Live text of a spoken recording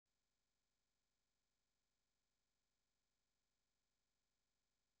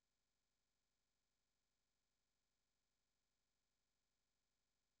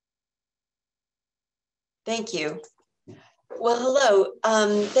Thank you. Well, hello.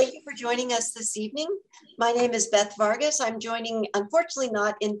 Thank you for joining us this evening. My name is Beth Vargas. I'm joining, unfortunately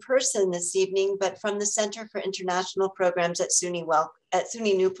not in person this evening, but from the Center for International Programs at SUNY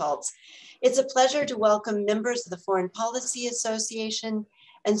New Paltz. It's a pleasure to welcome members of the Foreign Policy Association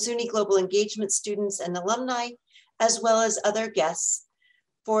and SUNY Global Engagement students and alumni, as well as other guests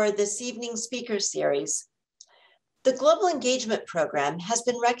for this evening's speaker series. The Global Engagement Program has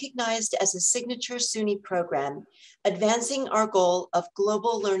been recognized as a signature SUNY program, advancing our goal of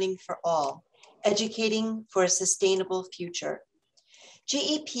global learning for all, educating for a sustainable future.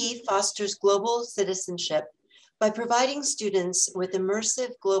 GEP fosters global citizenship by providing students with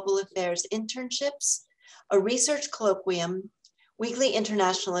immersive global affairs internships, a research colloquium, weekly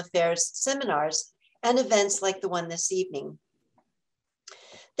international affairs seminars, and events like the one this evening.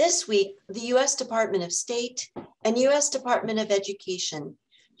 This week, the U.S. Department of State and U.S. Department of Education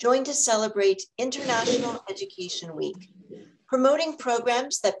joined to celebrate International Education Week, promoting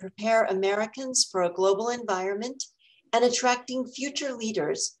programs that prepare Americans for a global environment and attracting future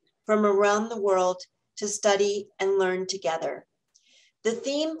leaders from around the world to study and learn together. The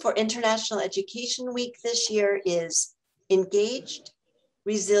theme for International Education Week this year is Engaged,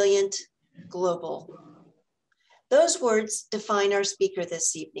 Resilient, Global. Those words define our speaker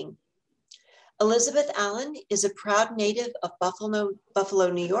this evening. Elizabeth Allen is a proud native of Buffalo,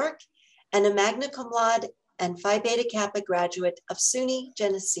 New York, and a magna cum laude and Phi Beta Kappa graduate of SUNY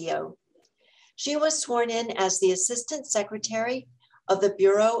Geneseo. She was sworn in as the Assistant Secretary of the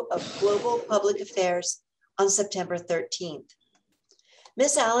Bureau of Global Public Affairs on September 13th.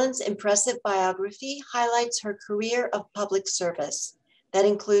 Ms. Allen's impressive biography highlights her career of public service that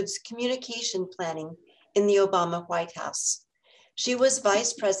includes communication planning in the Obama White House. She was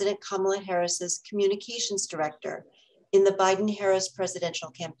Vice President Kamala Harris's communications director in the Biden-Harris presidential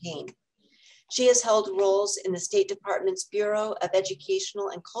campaign. She has held roles in the State Department's Bureau of Educational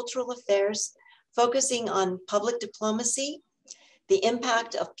and Cultural Affairs, focusing on public diplomacy, the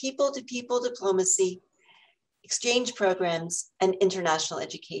impact of people-to-people diplomacy, exchange programs, and international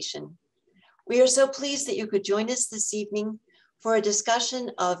education. We are so pleased that you could join us this evening for a discussion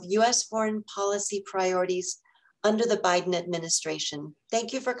of U.S. foreign policy priorities under the Biden administration.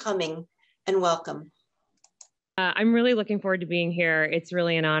 Thank you for coming and welcome. I'm really looking forward to being here. It's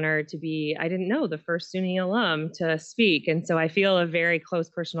really an honor to be, I didn't know, the first SUNY alum to speak. And so I feel a very close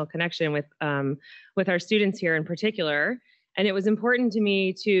personal connection with our students here in particular. And it was important to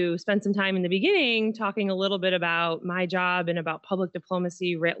me to spend some time in the beginning talking a little bit about my job and about public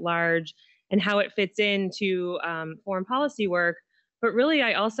diplomacy writ large and how it fits into foreign policy work. But really,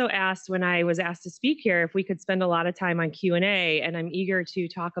 I also asked when I was asked to speak here if we could spend a lot of time on Q&A, and I'm eager to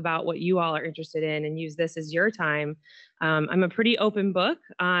talk about what you all are interested in and use this as your time. I'm a pretty open book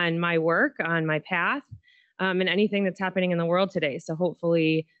on my work, on my path, and anything that's happening in the world today. So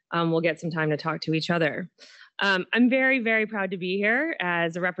hopefully we'll get some time to talk to each other. I'm very, very proud to be here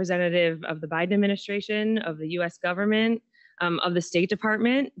as a representative of the Biden administration, of the US government, of the State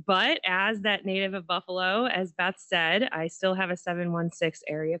Department, but as that native of Buffalo, as Beth said, I still have a 716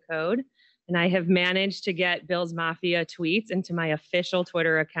 area code, and I have managed to get Bill's Mafia tweets into my official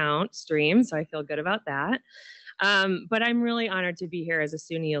Twitter account stream, so I feel good about that. But I'm really honored to be here as a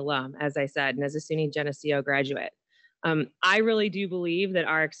SUNY alum, as I said, and as a SUNY Geneseo graduate. I really do believe that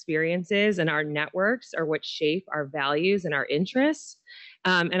our experiences and our networks are what shape our values and our interests.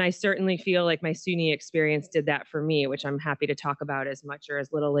 And I certainly feel like my SUNY experience did that for me, which I'm happy to talk about as much or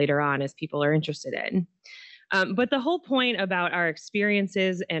as little later on as people are interested in. But the whole point about our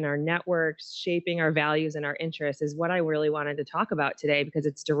experiences and our networks shaping our values and our interests is what I really wanted to talk about today, because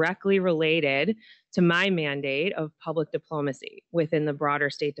it's directly related to my mandate of public diplomacy within the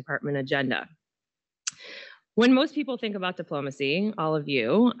broader State Department agenda. When most people think about diplomacy, all of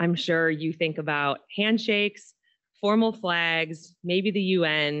you, I'm sure you think about handshakes, formal flags, maybe the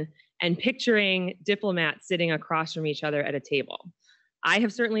UN, and picturing diplomats sitting across from each other at a table. I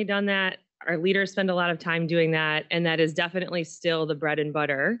have certainly done that. Our leaders spend a lot of time doing that, and that is definitely still the bread and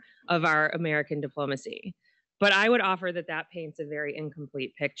butter of our American diplomacy. But I would offer that that paints a very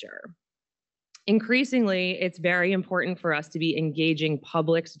incomplete picture. Increasingly, it's very important for us to be engaging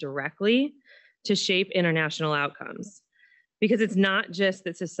publics directly to shape international outcomes. Because it's not just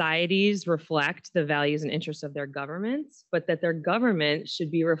that societies reflect the values and interests of their governments, but that their government should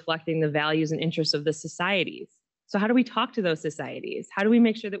be reflecting the values and interests of the societies. So how do we talk to those societies? How do we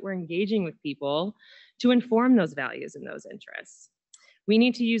make sure that we're engaging with people to inform those values and those interests? We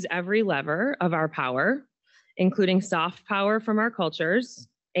need to use every lever of our power, including soft power from our cultures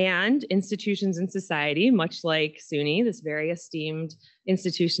and institutions in society, much like SUNY, this very esteemed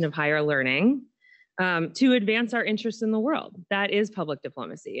institution of higher learning, to advance our interests in the world. That is public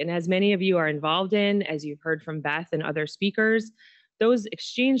diplomacy. And as many of you are involved in, as you've heard from Beth and other speakers, those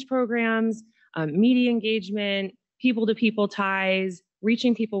exchange programs, media engagement, people-to-people ties,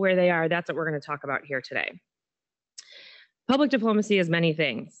 reaching people where they are, that's what we're going to talk about here today. Public diplomacy is many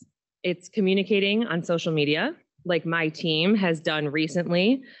things. It's communicating on social media, like my team has done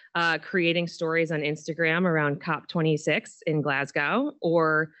recently, creating stories on Instagram around COP26 in Glasgow,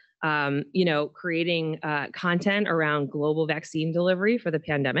 or creating content around global vaccine delivery for the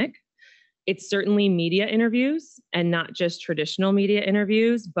pandemic. It's certainly media interviews, and not just traditional media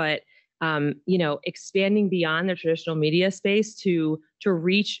interviews, but expanding beyond the traditional media space to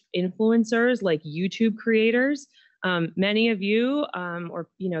reach influencers like YouTube creators. Many of you, or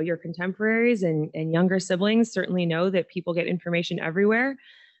your contemporaries and younger siblings certainly know that people get information everywhere.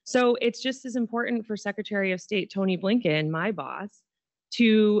 So it's just as important for Secretary of State Tony Blinken, my boss,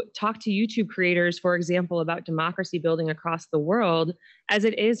 to talk to YouTube creators, for example, about democracy building across the world, as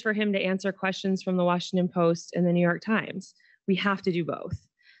it is for him to answer questions from the Washington Post and the New York Times. We have to do both.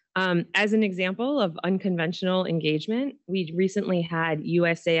 As an example of unconventional engagement, we recently had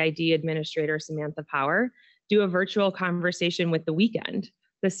USAID Administrator Samantha Power do a virtual conversation with The Weeknd,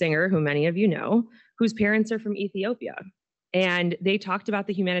 the singer who many of you know, whose parents are from Ethiopia. And they talked about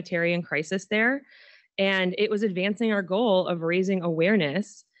the humanitarian crisis there. And it was advancing our goal of raising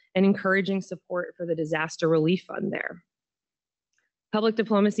awareness and encouraging support for the disaster relief fund there. Public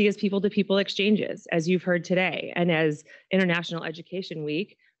diplomacy is people-to-people exchanges, as you've heard today, and as International Education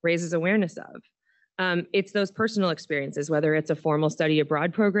Week raises awareness of. It's those personal experiences, whether it's a formal study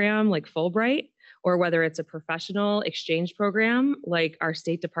abroad program like Fulbright, or whether it's a professional exchange program like our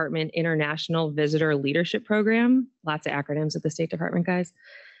State Department International Visitor Leadership Program, lots of acronyms at the State Department, guys,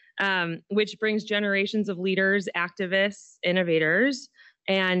 which brings generations of leaders, activists, innovators,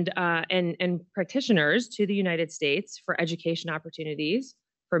 and practitioners to the United States for education opportunities,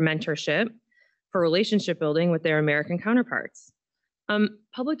 for mentorship, for relationship building with their American counterparts.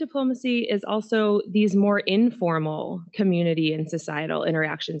 Public diplomacy is also these more informal community and societal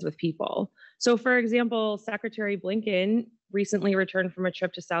interactions with people. So for example, Secretary Blinken recently returned from a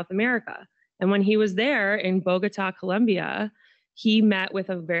trip to South America. And when he was there in Bogota, Colombia, he met with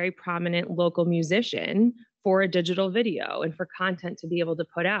a very prominent local musician for a digital video and for content to be able to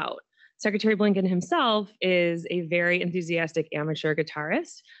put out. Secretary Blinken himself is a very enthusiastic amateur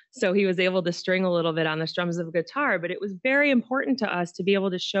guitarist, so he was able to string a little bit on the strums of a guitar, but it was very important to us to be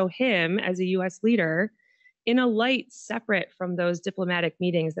able to show him as a US leader in a light separate from those diplomatic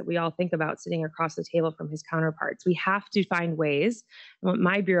meetings that we all think about sitting across the table from his counterparts. We have to find ways, and what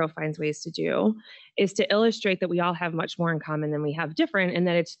my bureau finds ways to do, is to illustrate that we all have much more in common than we have different, and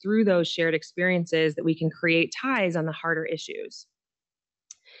that it's through those shared experiences that we can create ties on the harder issues.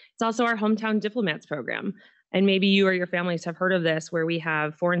 It's also our Hometown Diplomats program. And maybe you or your families have heard of this, where we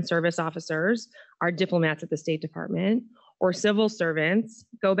have foreign service officers, our diplomats at the State Department, or civil servants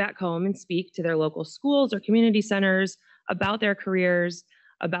go back home and speak to their local schools or community centers about their careers,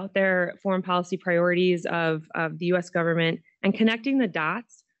 about their foreign policy priorities of the US government, and connecting the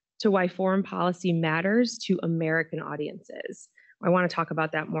dots to why foreign policy matters to American audiences. I want to talk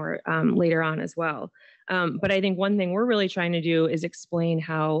about that more later on as well. But I think one thing we're really trying to do is explain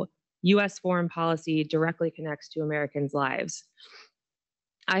how US foreign policy directly connects to Americans' lives.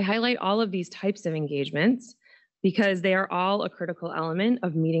 I highlight all of these types of engagements because they are all a critical element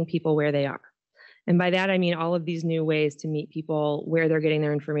of meeting people where they are. And by that, I mean all of these new ways to meet people where they're getting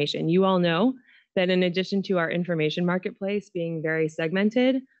their information. You all know that in addition to our information marketplace being very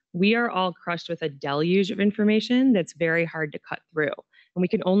segmented, we are all crushed with a deluge of information that's very hard to cut through. And we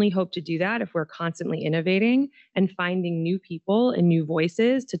can only hope to do that if we're constantly innovating and finding new people and new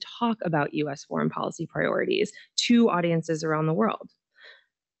voices to talk about US foreign policy priorities to audiences around the world.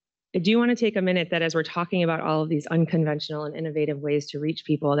 I do want to take a minute that as we're talking about all of these unconventional and innovative ways to reach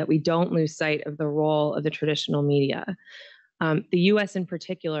people, that we don't lose sight of the role of the traditional media. The US in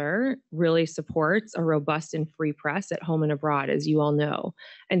particular really supports a robust and free press at home and abroad, as you all know.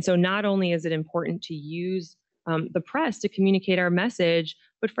 And so not only is it important to use the press to communicate our message,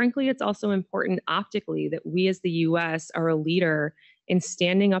 but frankly, it's also important optically that we as the US are a leader in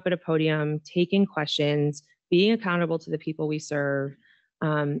standing up at a podium, taking questions, being accountable to the people we serve,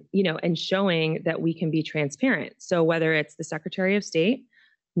 and showing that we can be transparent. So whether it's the Secretary of State,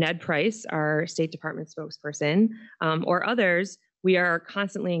 Ned Price, our State Department spokesperson, or others, we are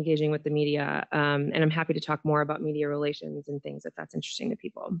constantly engaging with the media, and I'm happy to talk more about media relations and things if that's interesting to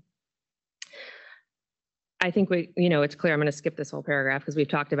people. I think it's clear. I'm going to skip this whole paragraph because we've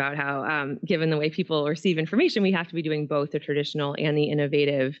talked about how, given the way people receive information, we have to be doing both the traditional and the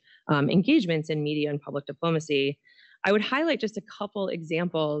innovative engagements in media and public diplomacy. I would highlight just a couple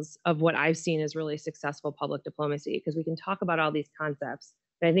examples of what I've seen as really successful public diplomacy, because we can talk about all these concepts,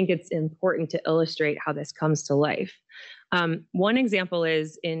 but I think it's important to illustrate how this comes to life. One example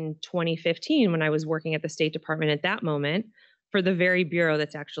is in 2015, when I was working at the State Department at that moment, for the very bureau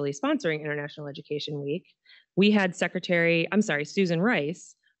that's actually sponsoring International Education Week, we had Susan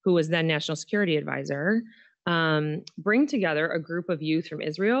Rice, who was then National Security Advisor, bring together a group of youth from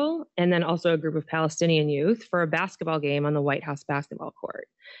Israel and then also a group of Palestinian youth for a basketball game on the White House basketball court.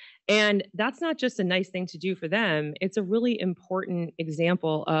 And that's not just a nice thing to do for them. It's a really important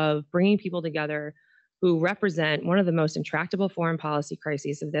example of bringing people together who represent one of the most intractable foreign policy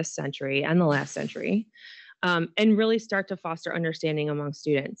crises of this century and the last century, and really start to foster understanding among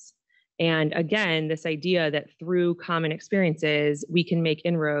students. And again, this idea that through common experiences, we can make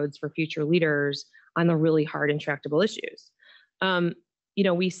inroads for future leaders on the really hard, intractable issues.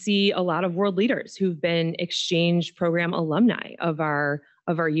 We see a lot of world leaders who've been exchange program alumni of our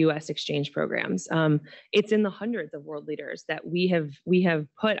U.S. exchange programs. It's in the hundreds of world leaders that we have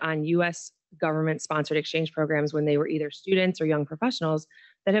put on U.S. government-sponsored exchange programs when they were either students or young professionals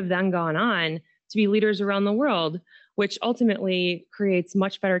that have then gone on to be leaders around the world, which ultimately creates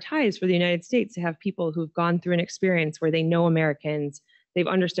much better ties for the United States to have people who've gone through an experience where they know Americans, they've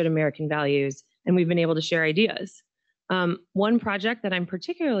understood American values, and we've been able to share ideas. One project that I'm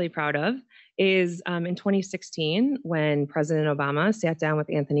particularly proud of is in 2016, when President Obama sat down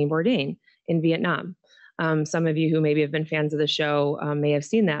with Anthony Bourdain in Vietnam. Some of you who maybe have been fans of the show may have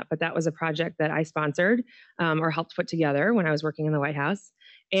seen that, but that was a project that I sponsored or helped put together when I was working in the White House.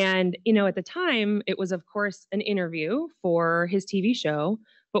 And, at the time, it was, of course, an interview for his TV show.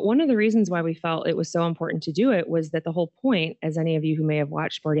 But one of the reasons why we felt it was so important to do it was that the whole point, as any of you who may have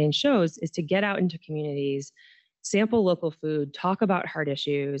watched Bourdain's shows, is to get out into communities, sample local food, talk about hard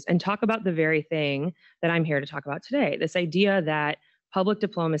issues, and talk about the very thing that I'm here to talk about today. This idea that public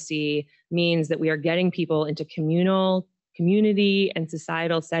diplomacy means that we are getting people into community and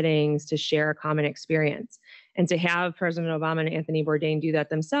societal settings to share a common experience. And to have President Obama and Anthony Bourdain do that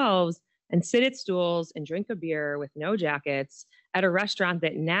themselves and sit at stools and drink a beer with no jackets at a restaurant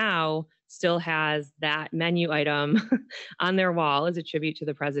that now still has that menu item on their wall as a tribute to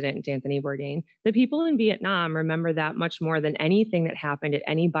the president, Anthony Bourdain. The people in Vietnam remember that much more than anything that happened at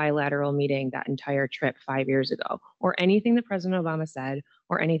any bilateral meeting that entire trip 5 years ago, or anything that President Obama said,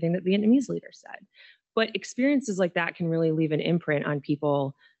 or anything that Vietnamese leaders said. But experiences like that can really leave an imprint on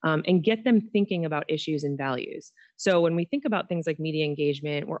people and get them thinking about issues and values. So when we think about things like media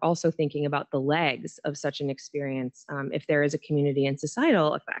engagement, we're also thinking about the legs of such an experience if there is a community and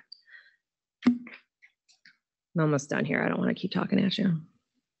societal effect. I'm almost done here. I don't want to keep talking at you.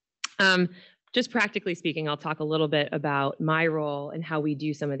 Just practically speaking, I'll talk a little bit about my role and how we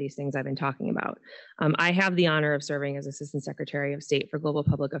do some of these things I've been talking about. I have the honor of serving as Assistant Secretary of State for Global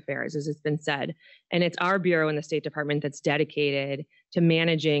Public Affairs, as it's been said, and it's our bureau in the State Department that's dedicated to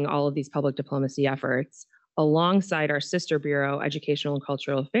managing all of these public diplomacy efforts alongside our sister bureau, Educational and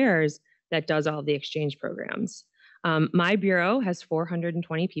Cultural Affairs, that does all of the exchange programs. My bureau has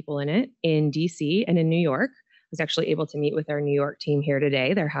 420 people in it in DC and in New York. I was actually able to meet with our New York team here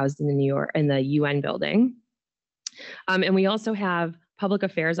today. They're housed in the UN building. And we also have public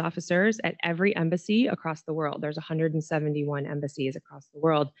affairs officers at every embassy across the world. There's 171 embassies across the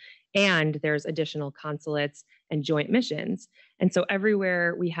world, and there's additional consulates and joint missions. And so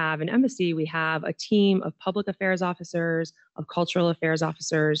everywhere we have an embassy, we have a team of public affairs officers, of cultural affairs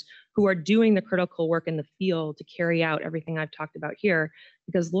officers who are doing the critical work in the field to carry out everything I've talked about here,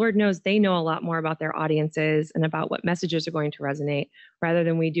 because Lord knows they know a lot more about their audiences and about what messages are going to resonate rather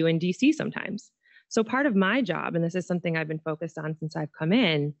than we do in DC sometimes. So part of my job, and this is something I've been focused on since I've come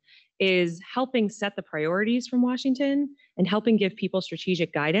in, is helping set the priorities from Washington and helping give people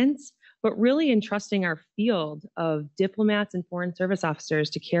strategic guidance, but really entrusting our field of diplomats and foreign service officers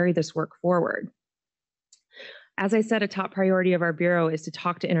to carry this work forward. As I said, a top priority of our bureau is to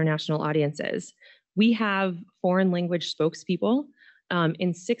talk to international audiences. We have foreign language spokespeople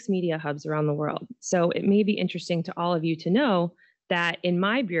in 6 media hubs around the world. So it may be interesting to all of you to know that in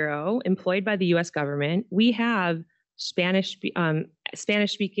my bureau, employed by the US government, we have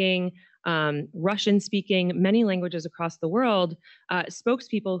Spanish-speaking, Russian-speaking, many languages across the world,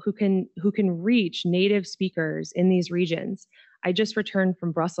 spokespeople who can reach native speakers in these regions. I just returned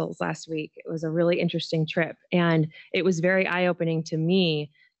from Brussels last week. It was a really interesting trip, and it was very eye-opening to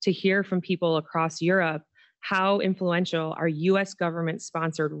me to hear from people across Europe how influential our US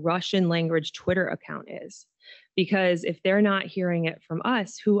government-sponsored Russian language Twitter account is. Because if they're not hearing it from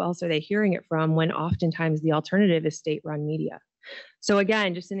us, who else are they hearing it from when oftentimes the alternative is state-run media? So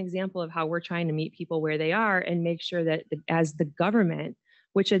again, just an example of how we're trying to meet people where they are and make sure that as the government,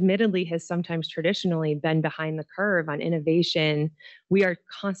 which admittedly has sometimes traditionally been behind the curve on innovation, we are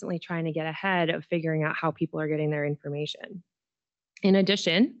constantly trying to get ahead of figuring out how people are getting their information. In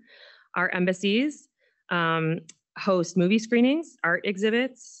addition, our embassies host movie screenings, art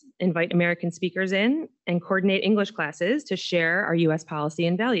exhibits, invite American speakers in, and coordinate English classes to share our US policy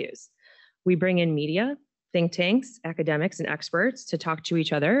and values. We bring in media, think tanks, academics, and experts to talk to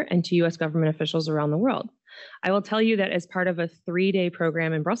each other and to US government officials around the world. I will tell you that as part of a 3-day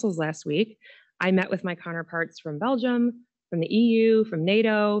program in Brussels last week, I met with my counterparts from Belgium, from the EU, from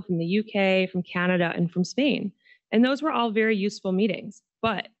NATO, from the UK, from Canada, and from Spain. And those were all very useful meetings.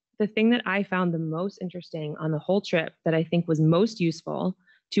 But the thing that I found the most interesting on the whole trip that I think was most useful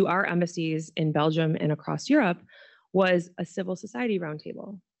to our embassies in Belgium and across Europe was a civil society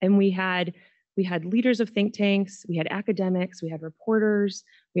roundtable. And we had leaders of think tanks, we had academics, we had reporters,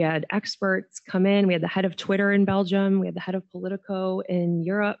 we had experts come in, we had the head of Twitter in Belgium, we had the head of Politico in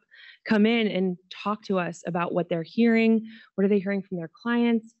Europe come in and talk to us about what they're hearing, what are they hearing from their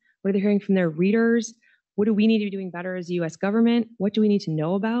clients, what are they hearing from their readers, what do we need to be doing better as a US government, what do we need to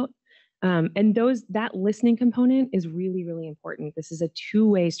know about? And that listening component is really, really important. This is a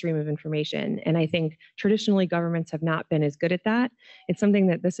two-way stream of information. And I think traditionally governments have not been as good at that. It's something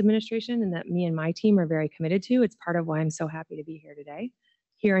that this administration and that me and my team are very committed to. It's part of why I'm so happy to be here today,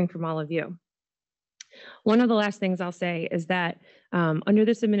 hearing from all of you. One of the last things I'll say is that under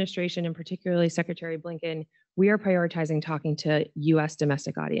this administration, and particularly Secretary Blinken, we are prioritizing talking to US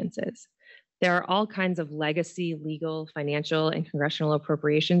domestic audiences. There are all kinds of legacy, legal, financial, and congressional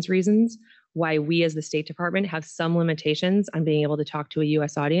appropriations reasons why we as the State Department have some limitations on being able to talk to a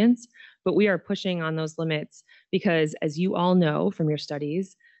US audience, but we are pushing on those limits because, as you all know from your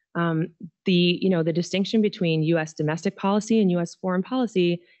studies, the distinction between US domestic policy and US foreign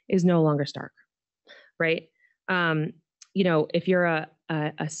policy is no longer stark, right? If you're a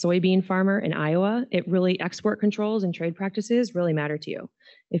soybean farmer in Iowa, export controls and trade practices really matter to you.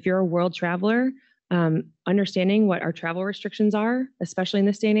 If you're a world traveler, understanding what our travel restrictions are, especially in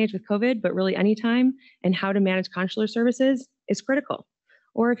this day and age with COVID, but really anytime, and how to manage consular services is critical.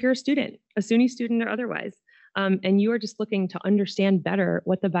 Or if you're a student, a SUNY student or otherwise, and you are just looking to understand better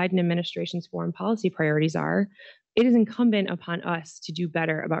what the Biden administration's foreign policy priorities are, it is incumbent upon us to do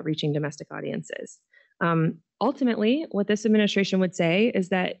better about reaching domestic audiences. Ultimately, what this administration would say is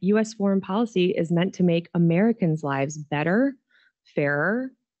that US foreign policy is meant to make Americans' lives better,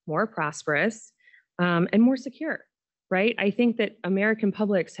 fairer, more prosperous, and more secure, right? I think that American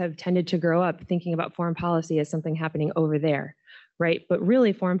publics have tended to grow up thinking about foreign policy as something happening over there, right? But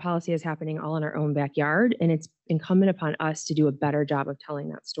really, foreign policy is happening all in our own backyard, and it's incumbent upon us to do a better job of telling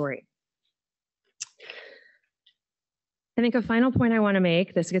that story. I think a final point I want to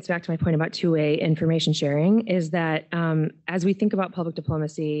make, this gets back to my point about two-way information sharing, is that as we think about public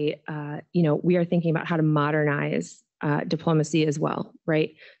diplomacy, we are thinking about how to modernize diplomacy as well,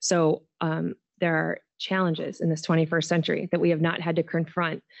 right? So there are challenges in this 21st century that we have not had to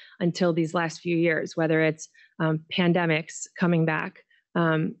confront until these last few years, whether it's pandemics coming back,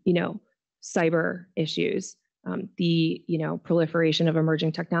 cyber issues, the proliferation of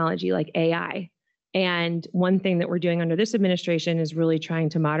emerging technology like AI. And one thing that we're doing under this administration is really trying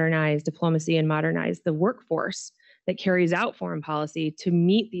to modernize diplomacy and modernize the workforce that carries out foreign policy to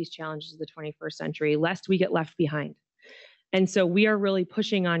meet these challenges of the 21st century, lest we get left behind. And so we are really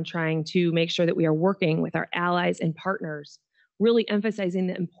pushing on trying to make sure that we are working with our allies and partners, really emphasizing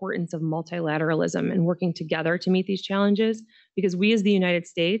the importance of multilateralism and working together to meet these challenges, because we as the United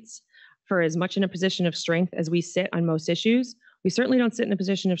States, for as much in a position of strength as we sit on most issues, we certainly don't sit in a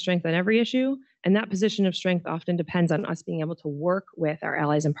position of strength on every issue, and that position of strength often depends on us being able to work with our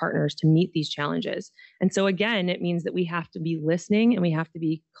allies and partners to meet these challenges. And so again, it means that we have to be listening and we have to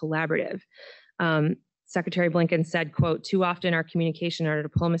be collaborative. Secretary Blinken said, quote, "Too often our communication or our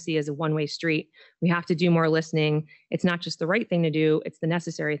diplomacy is a one-way street. We have to do more listening. It's not just the right thing to do, it's the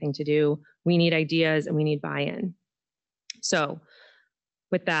necessary thing to do. We need ideas and we need buy-in." So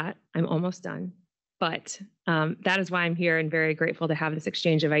with that, I'm almost done. But that is why I'm here and very grateful to have this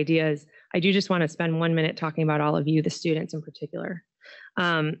exchange of ideas. I do just want to spend 1 minute talking about all of you, the students in particular.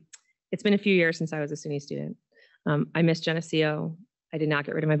 It's been a few years since I was a SUNY student. I miss Geneseo. I did not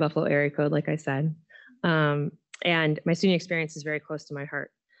get rid of my Buffalo area code, like I said. And my SUNY experience is very close to my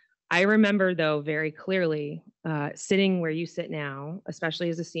heart. I remember, though, very clearly sitting where you sit now, especially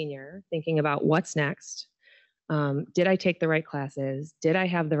as a senior, thinking about what's next, Did I take the right classes? Did I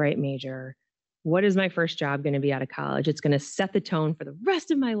have the right major? What is my first job going to be out of college? It's going to set the tone for the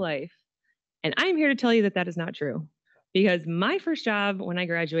rest of my life. And I'm here to tell you that that is not true. Because my first job when I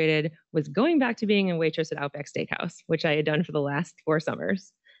graduated was going back to being a waitress at Outback Steakhouse, which I had done for the last 4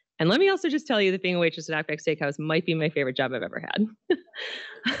 summers. And let me also just tell you that being a waitress at Outback Steakhouse might be my favorite job I've ever had.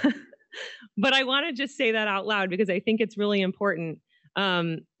 But I want to just say that out loud because I think it's really important,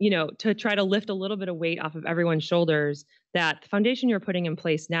 to try to lift a little bit of weight off of everyone's shoulders, that the foundation you're putting in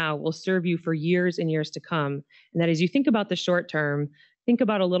place now will serve you for years and years to come. And that as you think about the short term, think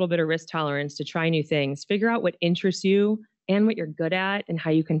about a little bit of risk tolerance to try new things, figure out what interests you and what you're good at and how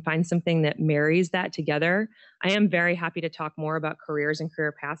you can find something that marries that together. I am very happy to talk more about careers and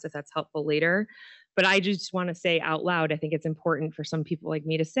career paths if that's helpful later. But I just want to say out loud, I think it's important for some people like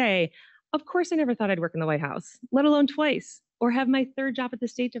me to say, of course, I never thought I'd work in the White House, let alone twice, or have my 3rd job at the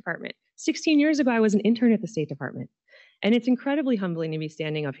State Department. 16 years ago, I was an intern at the State Department. And it's incredibly humbling to be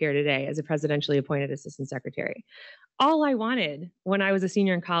standing up here today as a presidentially appointed assistant secretary. All I wanted when I was a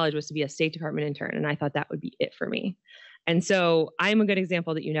senior in college was to be a State Department intern, and I thought that would be it for me. And so I'm a good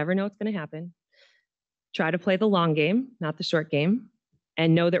example that you never know what's going to happen. Try to play the long game, not the short game,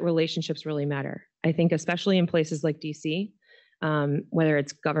 and know that relationships really matter. I think especially in places like DC, whether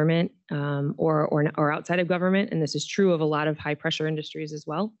it's government or outside of government, and this is true of a lot of high pressure industries as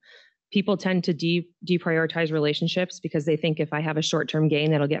well, people tend to deprioritize relationships because they think if I have a short-term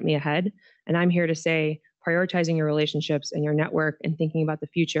gain, that'll get me ahead. And I'm here to say, prioritizing your relationships and your network and thinking about the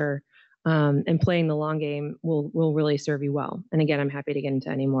future and playing the long game will really serve you well. And again, I'm happy to get into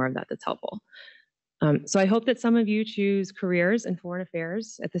any more of that that's helpful. So I hope that some of you choose careers in foreign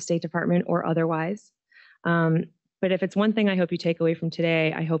affairs at the State Department or otherwise. But if it's one thing I hope you take away from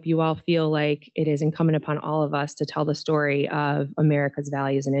today, I hope you all feel like it is incumbent upon all of us to tell the story of America's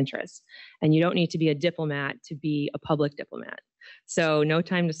values and interests. And you don't need to be a diplomat to be a public diplomat. So no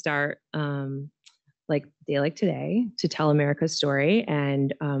time to start like a day like today to tell America's story.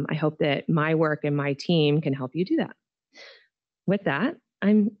 And I hope that my work and my team can help you do that. With that,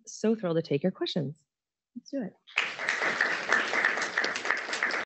 I'm so thrilled to take your questions. Let's do it.